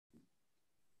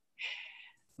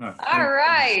Oh, All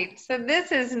right, so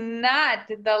this is not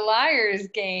the liar's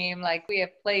game like we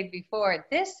have played before.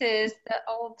 This is the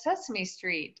old Sesame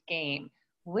Street game.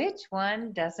 Which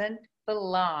one doesn't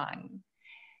belong?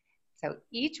 So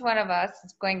each one of us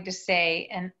is going to say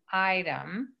an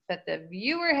item that the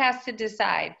viewer has to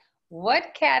decide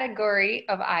what category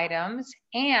of items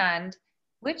and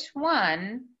which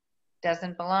one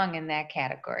doesn't belong in that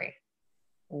category.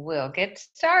 We'll get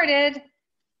started.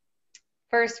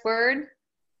 First word,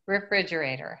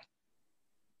 refrigerator.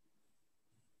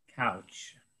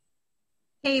 Couch.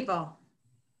 Table.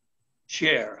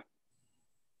 Chair.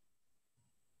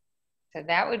 So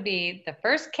that would be the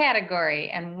first category,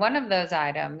 and one of those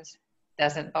items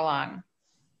doesn't belong.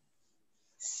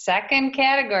 Second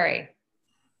category.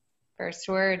 First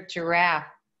word, giraffe.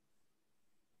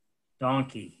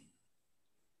 Donkey.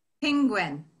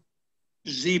 Penguin.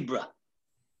 Zebra.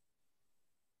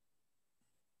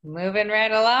 Moving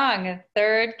right along, a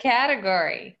third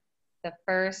category. The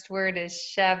first word is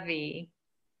Chevy.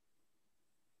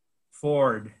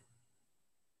 Ford.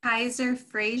 Kaiser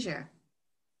Fraser.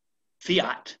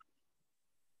 Fiat.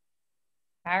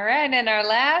 All right, and our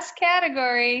last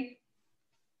category,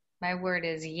 my word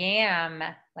is yam,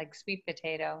 like sweet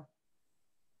potato.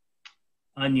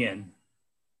 Onion.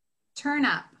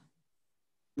 Turnip.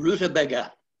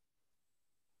 Rutabaga.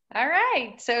 All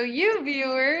right, so you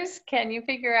viewers, can you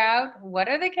figure out what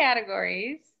are the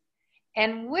categories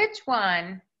and which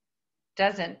one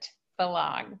doesn't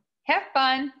belong? Have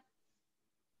fun.